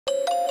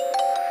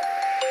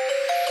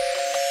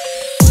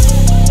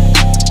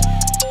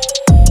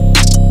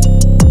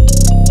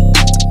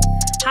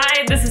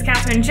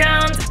Catherine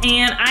Jones,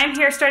 and I'm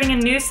here starting a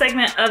new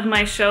segment of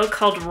my show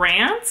called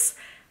Rants.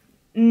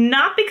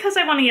 Not because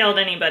I want to yell at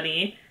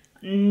anybody,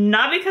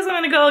 not because I'm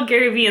going to go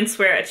Gary Vee and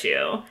swear at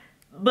you,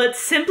 but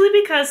simply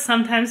because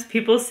sometimes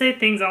people say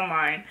things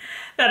online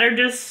that are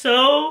just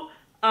so,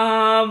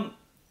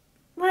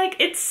 like,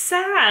 it's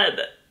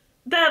sad.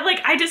 That,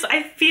 like,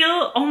 I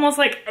feel almost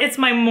like it's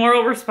my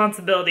moral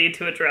responsibility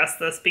to address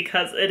this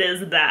because it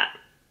is that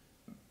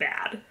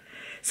bad.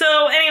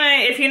 So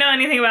anyway, if you know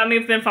anything about me,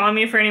 if you've been following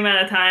me for any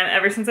amount of time,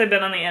 ever since I've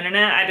been on the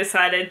internet, I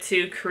decided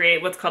to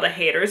create what's called a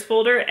haters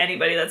folder.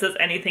 Anybody that says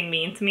anything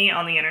mean to me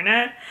on the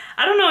internet.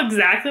 I don't know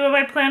exactly what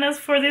my plan is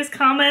for these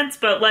comments,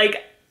 but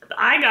like,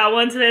 I got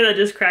one today that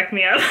just cracked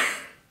me up.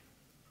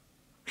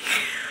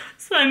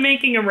 So I'm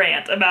making a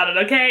rant about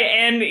it, okay?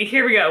 And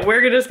here we go.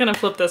 We're just gonna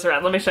flip this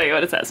around. Let me show you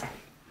what it says.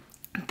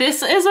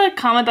 This is a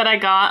comment that I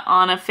got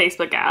on a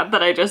Facebook ad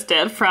that I just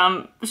did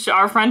from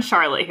our friend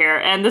Charlotte here,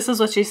 and this is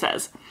what she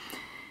says.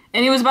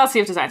 And it was about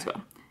CF Design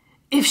School.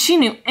 If she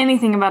knew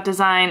anything about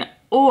design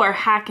or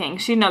hacking,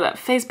 she'd know that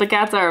Facebook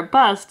ads are a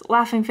bust.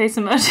 Laughing face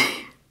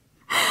emoji.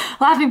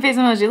 Laughing face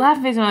emoji,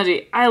 laughing face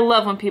emoji. I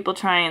love when people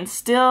try and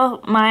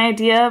steal my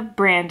idea of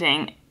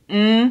branding.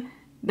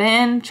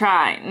 Then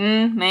try,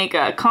 make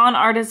a con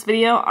artist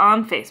video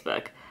on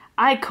Facebook.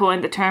 I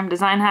coined the term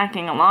design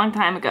hacking a long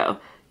time ago.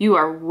 You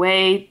are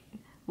way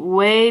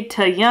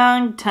too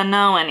young to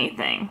know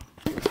anything.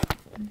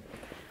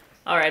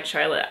 All right,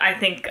 Charlotte, I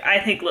think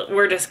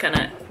we're just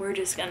gonna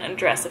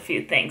address a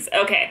few things.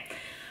 Okay,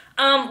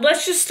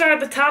 let's just start at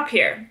the top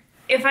here.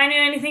 If I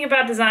knew anything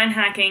about design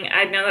hacking,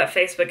 I'd know that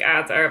Facebook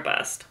ads are a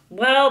bust.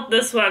 Well,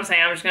 this is what I'm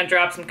saying. I'm just gonna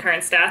drop some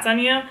current stats on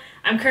you.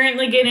 I'm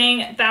currently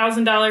getting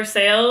 $1,000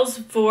 sales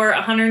for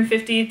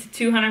 $150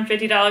 to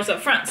 $250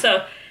 up front.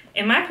 So,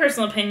 in my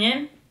personal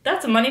opinion,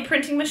 that's a money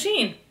printing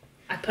machine.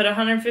 I put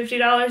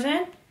 $150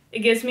 in, it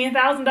gives me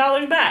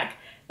 $1,000 back.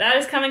 That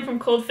is coming from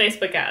cold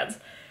Facebook ads.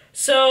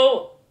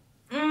 So,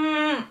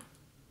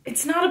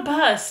 it's not a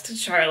bust,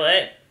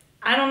 Charlotte.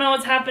 I don't know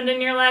what's happened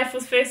in your life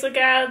with Facebook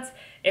ads.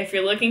 If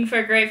you're looking for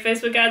a great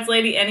Facebook ads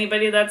lady,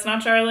 anybody that's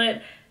not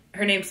Charlotte,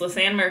 her name's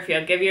Lisanne Murphy.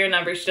 I'll give you her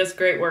number. She does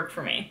great work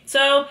for me.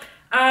 So,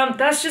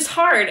 that's just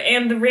hard.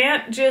 And the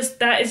rant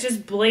that is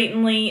just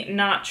blatantly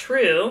not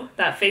true,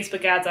 that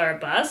Facebook ads are a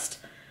bust.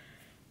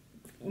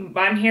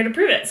 I'm here to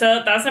prove it.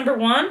 So that's number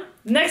one.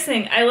 Next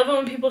thing, I love it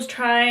when people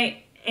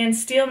try and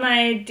steal my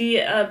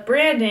idea of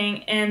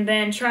branding and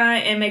then try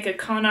and make a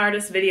con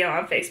artist video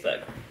on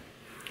Facebook.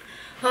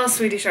 Oh,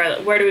 sweetie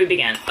Charlotte, where do we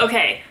begin?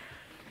 Okay,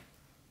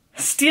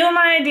 steal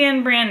my idea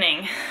in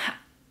branding.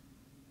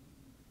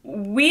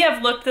 We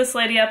have looked this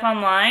lady up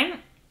online.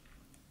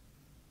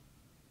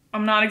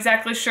 I'm not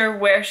exactly sure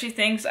where she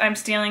thinks I'm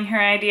stealing her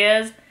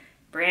ideas.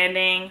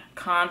 Branding,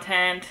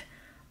 content,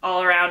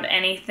 all around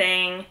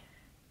anything.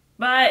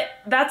 But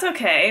that's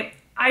okay.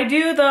 I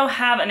do, though,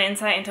 have an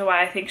insight into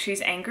why I think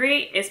she's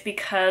angry. It's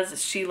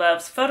because she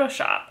loves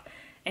Photoshop.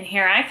 And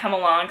here I come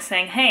along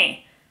saying,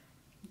 hey,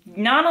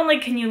 not only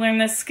can you learn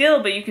this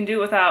skill, but you can do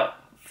it without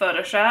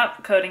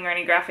Photoshop, coding, or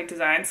any graphic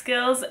design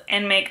skills,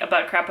 and make a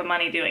butt crap of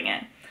money doing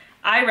it.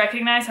 I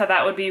recognize how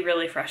that would be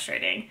really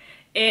frustrating.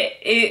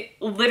 It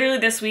literally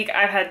this week,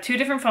 I've had 2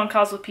 different phone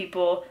calls with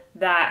people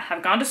that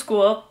have gone to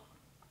school,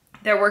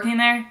 they're working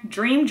their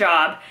dream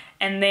job,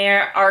 and they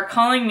are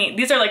calling me,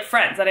 these are like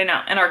friends that I know,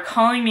 and are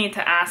calling me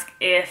to ask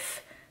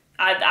if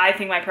I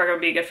think my program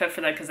would be a good fit for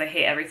them because they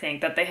hate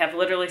everything that they have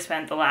literally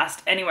spent the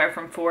last anywhere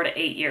from 4 to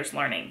 8 years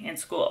learning in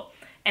school.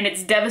 And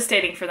it's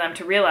devastating for them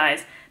to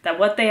realize that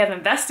what they have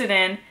invested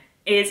in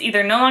is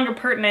either no longer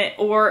pertinent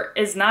or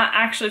is not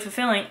actually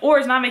fulfilling or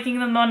is not making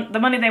them the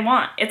money they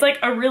want. It's like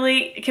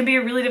it can be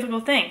a really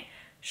difficult thing.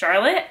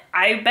 Charlotte,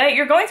 I bet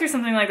you're going through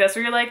something like this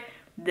where you're like,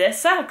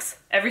 this sucks.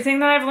 Everything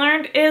that I've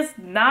learned is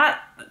not,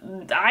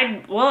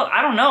 I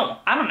don't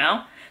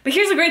know. But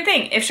here's the great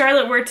thing. If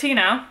Charlotte were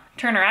to,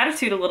 turn her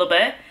attitude a little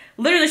bit,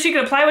 literally she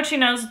could apply what she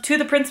knows to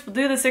the principle,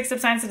 do the 6 of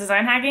science of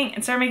design hacking,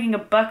 and start making a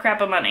butt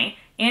crap of money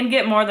and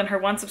get more than her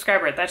 1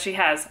 subscriber that she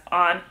has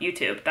on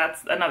YouTube.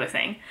 That's another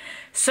thing.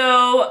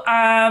 So,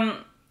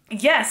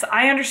 yes,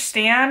 I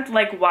understand,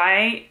 like,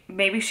 why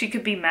maybe she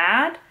could be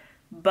mad,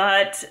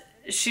 but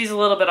she's a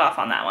little bit off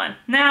on that one.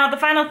 Now, the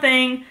final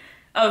thing,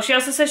 oh, she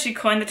also says she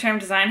coined the term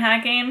design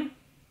hacking.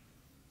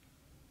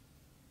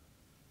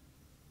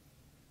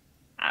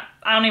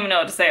 I don't even know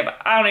what to say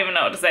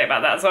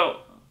about that. So,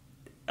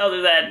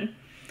 other than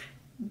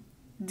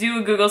do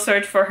a Google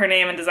search for her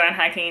name and design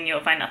hacking and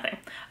you'll find nothing.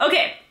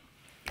 Okay,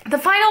 the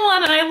final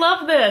one, and I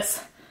love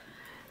this.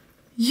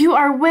 You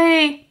are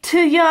way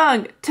too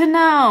young to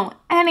know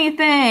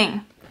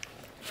anything.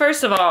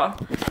 First of all,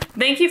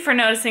 thank you for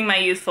noticing my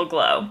youthful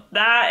glow.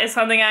 That is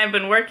something I've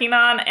been working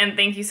on, and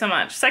thank you so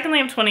much. Secondly,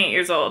 I'm 28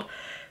 years old.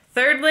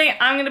 Thirdly,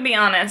 I'm gonna be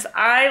honest,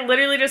 I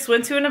literally just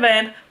went to an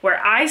event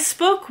where I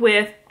spoke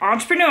with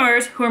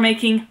entrepreneurs who are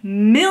making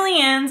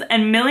millions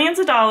and millions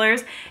of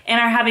dollars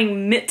and are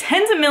having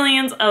tens of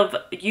millions of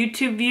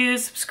YouTube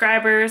views,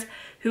 subscribers,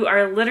 who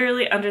are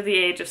literally under the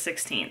age of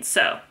 16.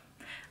 So,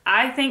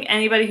 I think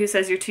anybody who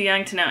says you're too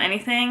young to know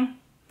anything,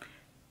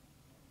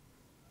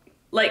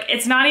 like,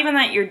 it's not even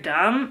that you're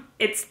dumb.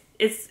 It's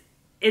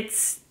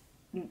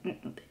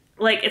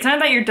like, it's not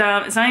that you're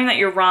dumb. It's not even that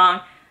you're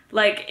wrong.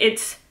 Like,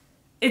 it's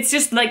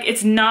just, like,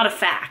 it's not a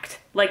fact.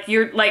 Like,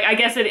 you're, like, I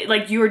guess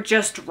like, you're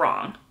just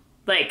wrong.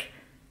 Like,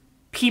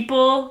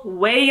 people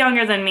way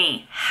younger than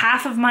me,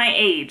 half of my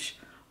age,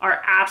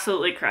 are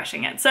absolutely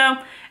crushing it. So,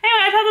 anyway,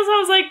 I thought this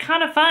was, like,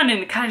 kind of fun, and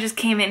it kind of just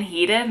came in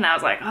heated, and I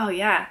was like, oh,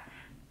 yeah,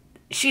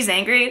 she's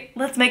angry.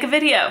 Let's make a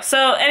video.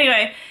 So,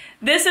 anyway,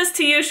 this is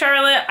to you,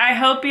 Charlotte. I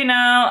hope you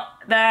know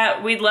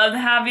that we'd love to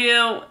have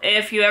you.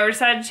 If you ever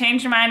decide to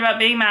change your mind about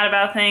being mad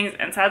about things,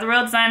 Inside the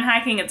World Design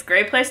Hacking, it's a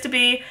great place to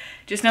be.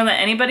 Just know that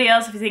anybody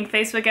else, if you think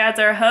Facebook ads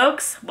are a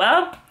hoax,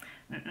 well,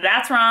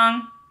 that's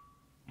wrong.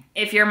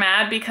 If you're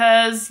mad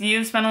because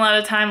you've spent a lot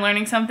of time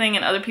learning something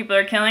and other people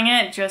are killing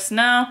it, just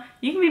know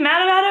you can be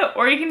mad about it,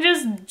 or you can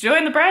just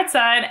join the bright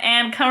side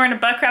and come earn a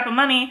butt crap of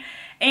money,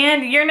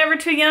 and you're never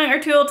too young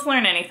or too old to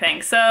learn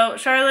anything. So,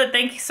 Charlotte,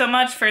 thank you so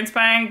much for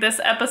inspiring this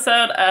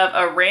episode of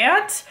a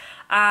rant.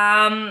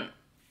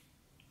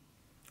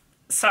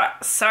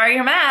 Sorry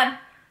you're mad.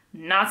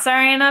 Not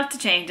sorry enough to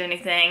change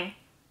anything.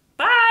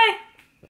 Bye!